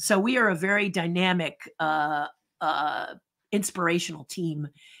 So we are a very dynamic, inspirational team,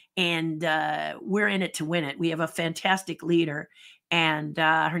 and we're in it to win it. We have a fantastic leader, and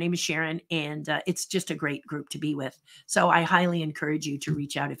her name is Sharon, and it's just a great group to be with. So I highly encourage you to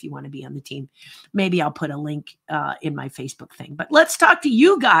reach out if you want to be on the team. Maybe I'll put a link in my Facebook thing. But let's talk to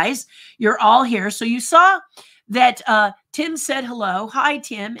you guys. You're all here. So you saw that Tim said hello. Hi,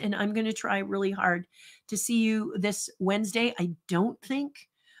 Tim. And I'm going to try really hard to see you this Wednesday. I don't think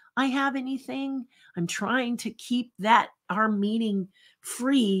I have anything. I'm trying to keep our meeting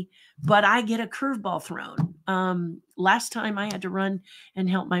free, but I get a curveball thrown. Last time I had to run and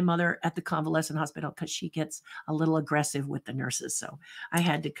help my mother at the convalescent hospital because she gets a little aggressive with the nurses. So I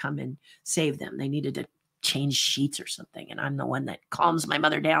had to come and save them. They needed to change sheets or something, and I'm the one that calms my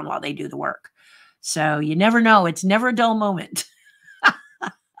mother down while they do the work. So you never know. It's never a dull moment.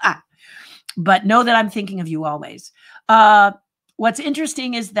 But know that I'm thinking of you always. What's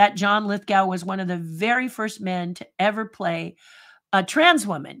interesting is that John Lithgow was one of the very first men to ever play a trans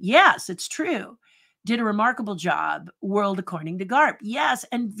woman. Yes, it's true. Did a remarkable job. World According to Garp. Yes,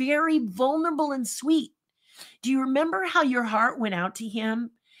 and very vulnerable and sweet. Do you remember how your heart went out to him?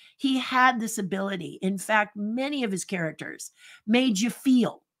 He had this ability. In fact, many of his characters made you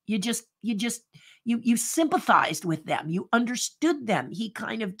feel. You sympathized with them. You understood them. He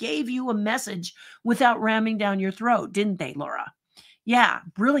kind of gave you a message without ramming down your throat, didn't they, Laura? Yeah,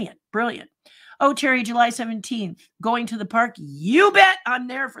 brilliant, brilliant. Oh, Terry, July 17th, going to the park. You bet I'm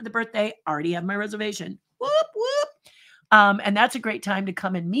there for the birthday. Already have my reservation. Whoop, whoop. And that's a great time to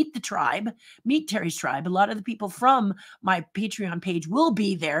come and meet the tribe, meet Terry's tribe. A lot of the people from my Patreon page will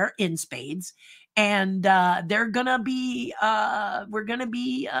be there in spades. And we're going to be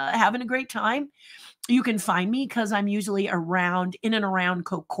having a great time. You can find me because I'm usually in and around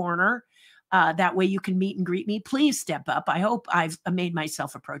Coke Corner. That way you can meet and greet me. Please step up. I hope I've made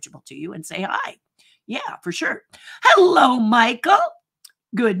myself approachable to you and say hi. Yeah, for sure. Hello, Michael.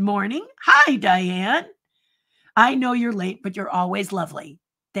 Good morning. Hi, Diane. I know you're late, but you're always lovely.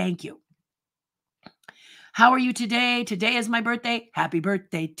 Thank you. How are you today? Today is my birthday. Happy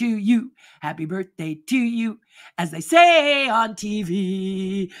birthday to you. Happy birthday to you. As they say on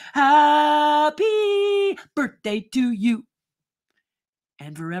TV, happy birthday to you.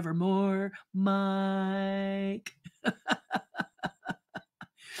 And forevermore, Mike.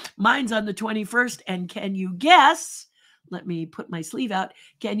 Mine's on the 21st. And can you guess? Let me put my sleeve out.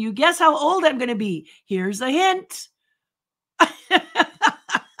 Can you guess how old I'm going to be? Here's a hint.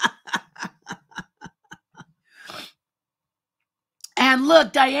 And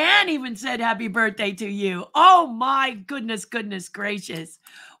look, Diane even said happy birthday to you. Oh my goodness gracious.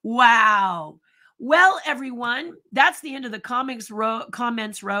 Wow. Well, everyone, that's the end of the comments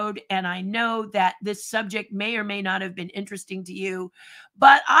road. And I know that this subject may or may not have been interesting to you,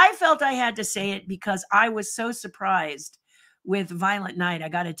 but I felt I had to say it because I was so surprised with Violent Night. I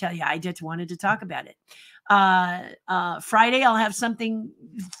got to tell you, I just wanted to talk about it. Friday, I'll have something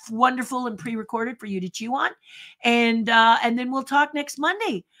wonderful and pre-recorded for you to chew on. And then we'll talk next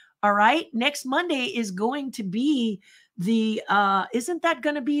Monday. All right. Next Monday is going to be isn't that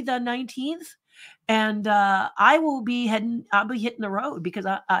going to be the 19th? And I'll be hitting the road because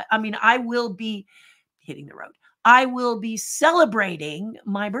I will be hitting the road. I will be celebrating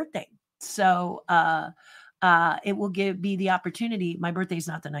my birthday. So it will be the opportunity. My birthday is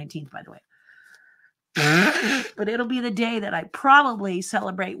not the 19th, by the way. But it'll be the day that I probably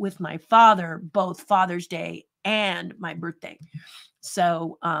celebrate with my father, both Father's Day and my birthday.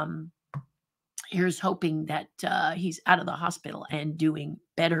 So here's hoping that he's out of the hospital and doing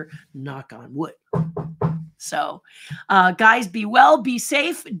better, knock on wood. So guys, be well, be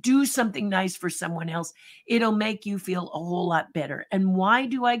safe, do something nice for someone else. It'll make you feel a whole lot better. And why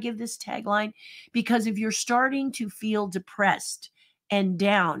do I give this tagline? Because if you're starting to feel depressed and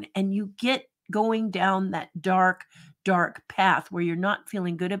down and you get going down that dark path where you're not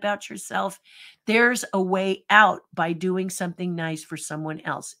feeling good about yourself, there's a way out by doing something nice for someone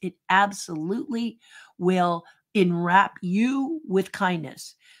else. It absolutely will enwrap you with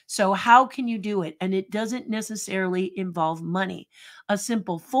kindness. So how can you do it? And it doesn't necessarily involve money. A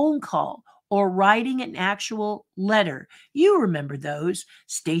simple phone call or writing an actual letter. You remember those: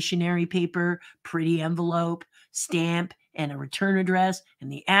 stationery paper, pretty envelope, stamp, and a return address and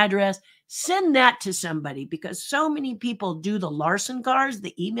the address. Send that to somebody, because so many people do the Larson cards,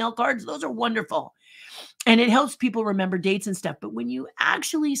 the email cards. Those are wonderful. And it helps people remember dates and stuff. But when you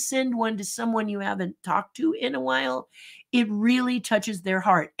actually send one to someone you haven't talked to in a while, it really touches their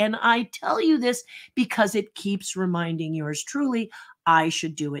heart. And I tell you this because it keeps reminding yours truly, I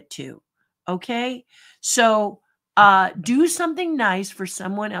should do it too. Okay? So do something nice for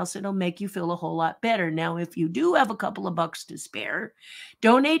someone else. It'll make you feel a whole lot better. Now, if you do have a couple of bucks to spare,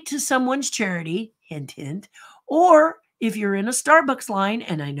 donate to someone's charity, hint, hint, or if you're in a Starbucks line,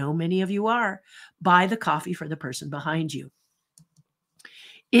 and I know many of you are, buy the coffee for the person behind you.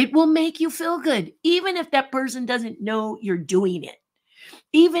 It will make you feel good, even if that person doesn't know you're doing it.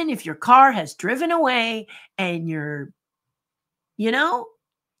 Even if your car has driven away and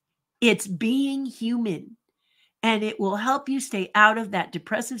it's being human. And it will help you stay out of that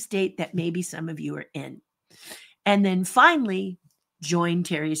depressive state that maybe some of you are in. And then finally, join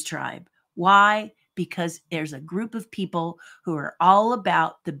Terry's tribe. Why? Because there's a group of people who are all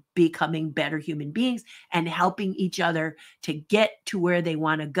about becoming better human beings and helping each other to get to where they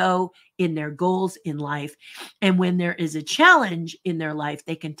want to go in their goals in life. And when there is a challenge in their life,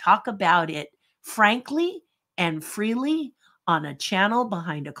 they can talk about it frankly and freely on a channel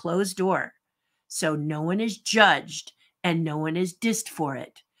behind a closed door. So no one is judged and no one is dissed for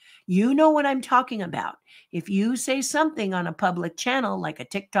it. You know what I'm talking about. If you say something on a public channel like a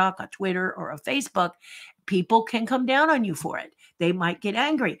TikTok, a Twitter, or a Facebook, people can come down on you for it. They might get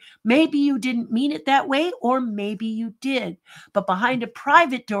angry. Maybe you didn't mean it that way, or maybe you did. But behind a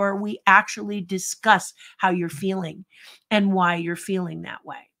private door, we actually discuss how you're feeling and why you're feeling that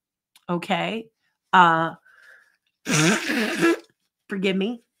way. Okay? Forgive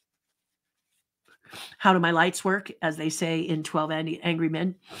me. How do my lights work, as they say in 12 Angry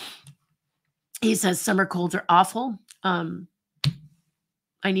Men? He says summer colds are awful.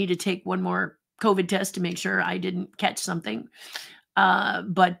 I need to take one more COVID test to make sure I didn't catch something.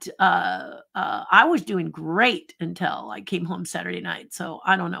 But I was doing great until I came home Saturday night. So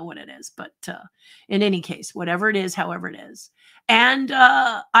I don't know what it is, but in any case, whatever it is, however it is. And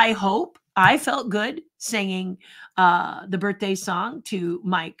I hope I felt good singing the birthday song to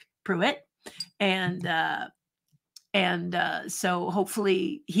Mike Pruitt. And so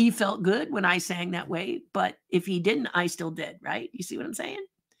hopefully he felt good when I sang that way. But if he didn't, I still did, right? You see what I'm saying?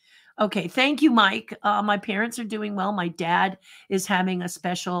 Okay, thank you, Mike. My parents are doing well. My dad is having a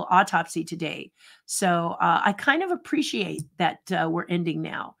special autopsy today. So I kind of appreciate that we're ending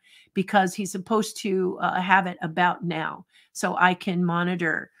now because he's supposed to have it about now. So I can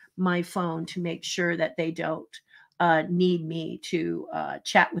monitor my phone to make sure that they don't need me to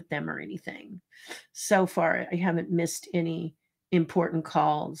chat with them or anything. So far, I haven't missed any important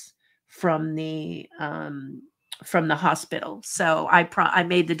calls from the hospital. So I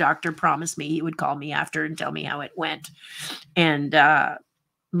made the doctor promise me he would call me after and tell me how it went, and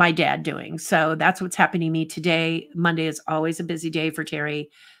my dad doing. So that's what's happening to me today. Monday is always a busy day for Terry.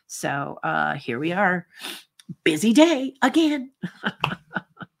 So here we are, busy day again.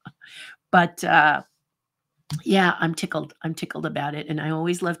 But yeah, I'm tickled. I'm tickled about it. And I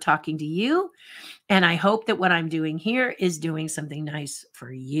always love talking to you. And I hope that what I'm doing here is doing something nice for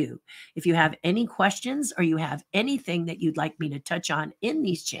you. If you have any questions or you have anything that you'd like me to touch on in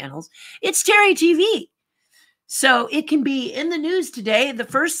these channels, it's Terry TV. So it can be in the news today, the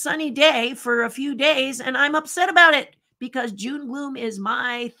first sunny day for a few days, and I'm upset about it because June gloom is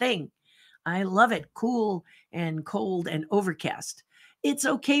my thing. I love it. Cool and cold and overcast. It's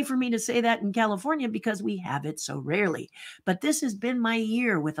okay for me to say that in California because we have it so rarely. But this has been my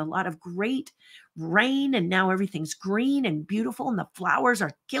year with a lot of great rain, and now everything's green and beautiful, and the flowers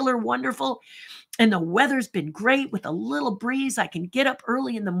are killer wonderful, and the weather's been great with a little breeze. I can get up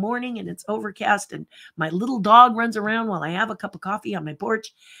early in the morning and it's overcast, and my little dog runs around while I have a cup of coffee on my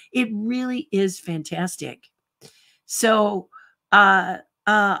porch. It really is fantastic. So,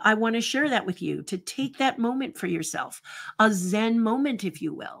 I want to share that with you, to take that moment for yourself, a Zen moment, if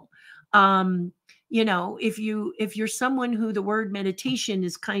you will. You know, if you're someone who the word meditation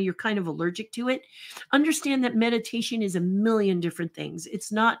is you're kind of allergic to it, understand that meditation is a million different things.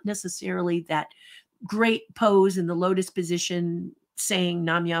 It's not necessarily that great pose in the lotus position saying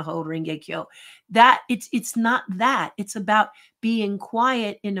Nam Myoho Renge Kyo. That it's not that. It's about being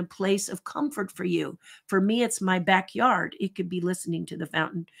quiet in a place of comfort for you. For me, it's my backyard. It could be listening to the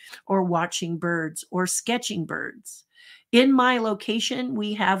fountain or watching birds or sketching birds. In my location,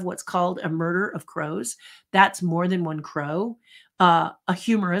 we have what's called a murder of crows. That's more than one crow. A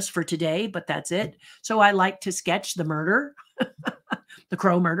humorous for today, but that's it. So I like to sketch the murder. The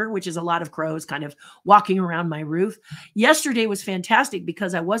crow murder, which is a lot of crows kind of walking around my roof. Yesterday was fantastic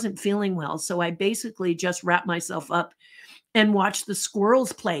because I wasn't feeling well. So I basically just wrapped myself up and watched the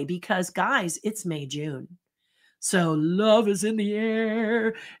squirrels play because, guys, it's May, June. So love is in the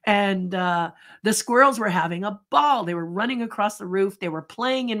air. And the squirrels were having a ball. They were running across the roof. They were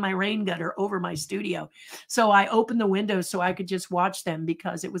playing in my rain gutter over my studio. So I opened the windows so I could just watch them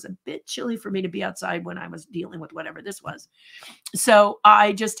because it was a bit chilly for me to be outside when I was dealing with whatever this was. So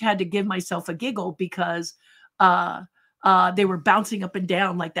I just had to give myself a giggle because they were bouncing up and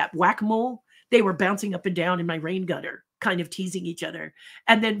down like that whack-a-mole. They were bouncing up and down in my rain gutter, kind of teasing each other.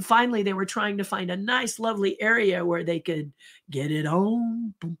 And then finally they were trying to find a nice, lovely area where they could get it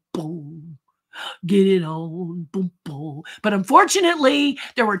on, boom, boom, get it on, boom, boom. But unfortunately,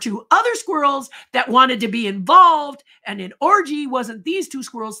 there were two other squirrels that wanted to be involved, and an orgy wasn't these two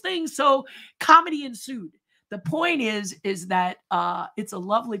squirrels' thing. So comedy ensued. The point is that it's a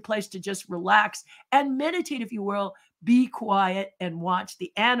lovely place to just relax and meditate, if you will. Be quiet and watch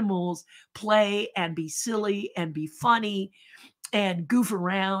the animals play and be silly and be funny and goof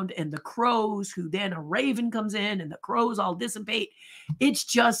around, and the crows, who then a raven comes in and the crows all dissipate. It's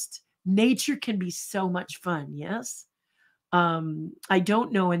just, nature can be so much fun. Yes. I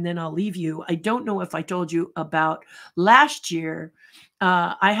don't know, and then I'll leave you. I don't know if I told you about last year.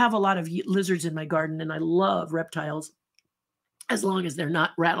 I have a lot of lizards in my garden, and I love reptiles as long as they're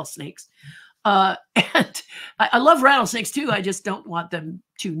not rattlesnakes. And I love rattlesnakes too. I just don't want them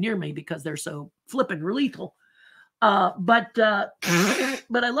too near me because they're so flippin' lethal. But I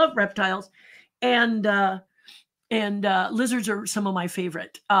love reptiles, and lizards are some of my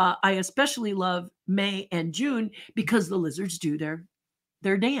favorite. I especially love May and June because the lizards do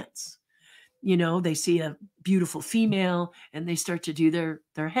their dance. You know, they see a beautiful female and they start to do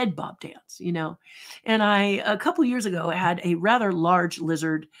their head bob dance, you know. And I, a couple years ago, had a rather large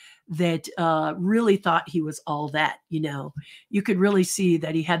lizard that really thought he was all that, you know. You could really see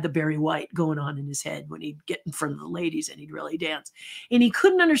that he had the Barry White going on in his head when he'd get in front of the ladies and he'd really dance. And he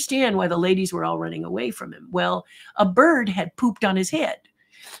couldn't understand why the ladies were all running away from him. Well, a bird had pooped on his head.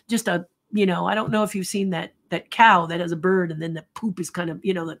 Just a, you know, I don't know if you've seen that cow that has a bird and then the poop is kind of,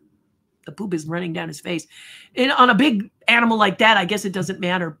 you know, the poop is running down his face. And on a big animal like that, I guess it doesn't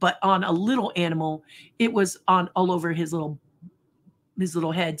matter. But on a little animal, it was on all over his little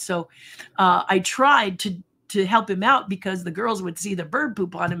head. So I tried to help him out because the girls would see the bird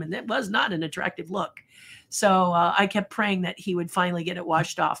poop on him, and that was not an attractive look. So I kept praying that he would finally get it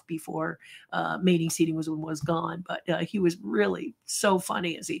washed off before mating seating was gone. But he was really so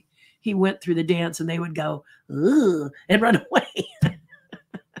funny as he went through the dance, and they would go, "Ugh," and run away.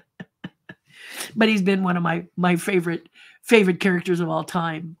 But he's been one of my favorite characters of all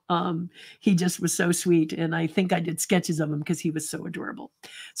time. He just was so sweet, and I think I did sketches of him because he was so adorable.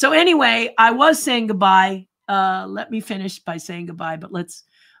 So anyway, I was saying goodbye. Let me finish by saying goodbye, but let's,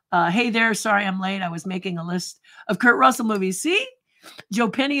 hey there, sorry I'm late. I was making a list of Kurt Russell movies. See, Joe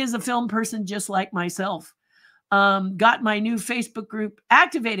Penny is a film person just like myself. Got my new Facebook group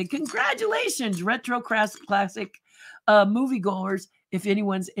activated. Congratulations, Retro Classic moviegoers. If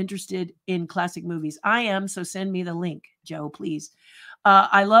anyone's interested in classic movies, I am. So send me the link, Joe, please.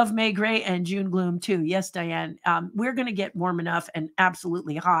 I love May Gray and June Gloom too. Yes, Diane. We're going to get warm enough and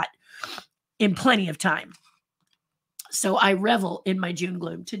absolutely hot in plenty of time. So I revel in my June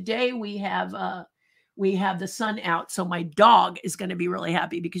Gloom. Today we have the sun out. So my dog is going to be really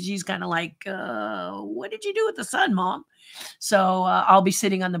happy because she's kind of like, what did you do with the sun, Mom? So I'll be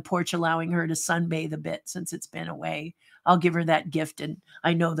sitting on the porch allowing her to sunbathe a bit since it's been away. I'll give her that gift, and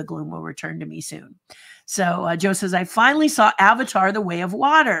I know the gloom will return to me soon. So Joe says, I finally saw Avatar: The Way of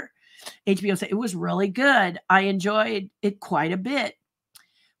Water. HBO said it was really good. I enjoyed it quite a bit.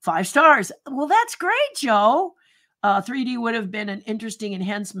 5 stars. Well, that's great, Joe. 3D would have been an interesting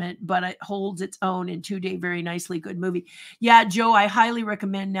enhancement, but it holds its own in 2D. Very nicely good movie. Yeah, Joe, I highly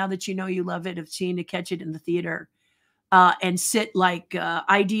recommend, now that you know you love it, have seen, to catch it in the theater and sit like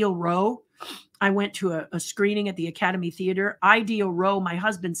ideal row. I went to a screening at the Academy Theater. Ideal row, my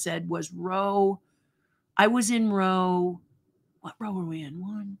husband said, was row. I was in row. What row were we in?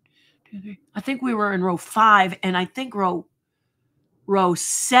 1, 2, 3. I think we were in row 5, and I think row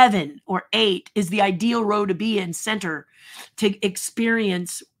 7 or 8 is the ideal row to be in, center, to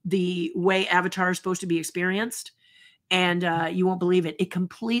experience the way Avatar is supposed to be experienced. And you won't believe it. It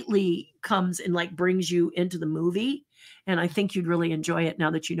completely comes and like brings you into the movie. And I think you'd really enjoy it now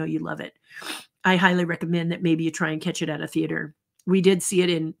that you know you love it. I highly recommend that maybe you try and catch it at a theater. We did see it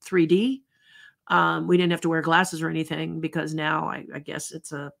in 3D. We didn't have to wear glasses or anything because now I guess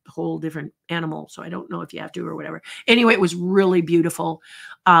it's a whole different animal. So I don't know if you have to or whatever. Anyway, it was really beautiful.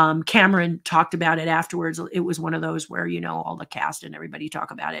 Cameron talked about it afterwards. It was one of those where, you know, all the cast and everybody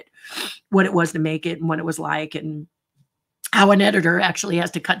talk about it, what it was to make it and what it was like, and how an editor actually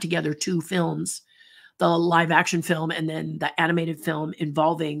has to cut together 2 films, the live action film and then the animated film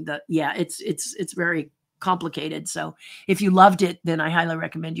involving it's very complicated. So if you loved it, then I highly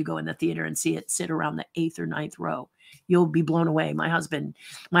recommend you go in the theater and see it, sit around the 8th or 9th row. You'll be blown away. My husband's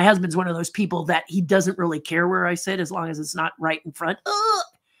one of those people that he doesn't really care where I sit as long as it's not right in front,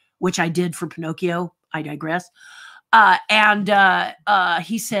 which I did for Pinocchio. I digress.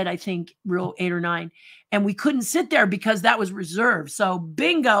 He said, I think row 8 or 9, and we couldn't sit there because that was reserved. So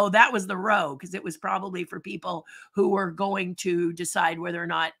bingo, that was the row, because it was probably for people who were going to decide whether or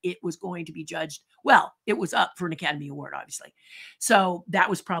not it was going to be judged. Well, it was up for an Academy Award, obviously. So that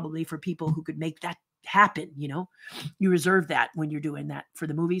was probably for people who could make that happen. You know, you reserve that when you're doing that for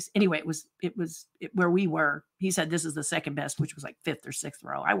the movies. Anyway, it was where we were. He said this is the second best, which was like 5th or 6th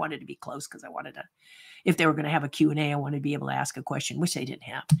row. I wanted to be close because I wanted to, if they were going to have a Q&A, I wanted to be able to ask a question, which they didn't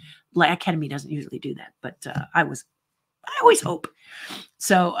have. Like, Academy doesn't usually do that, but I always hope.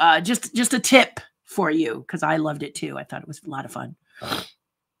 So just a tip for you, because I loved it too. I thought it was a lot of fun.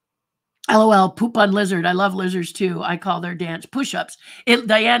 LOL, poop on lizard. I love lizards too. I call their dance push-ups.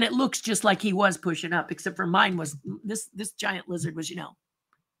 Diane, it looks just like he was pushing up, except for mine was, this giant lizard was, you know,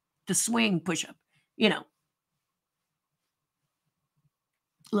 the swing push-up, you know,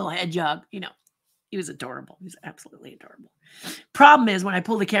 little head jog, you know. He was adorable. He was absolutely adorable. Problem is, when I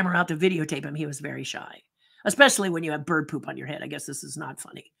pulled the camera out to videotape him, he was very shy, especially when you have bird poop on your head. I guess this is not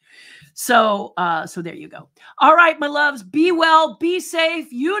funny. So there you go. All right, my loves, be well, be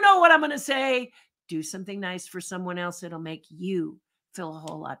safe. You know what I'm going to say. Do something nice for someone else. It'll make you feel a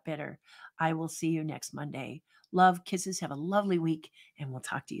whole lot better. I will see you next Monday. Love, kisses, have a lovely week, and we'll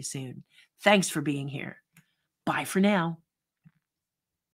talk to you soon. Thanks for being here. Bye for now.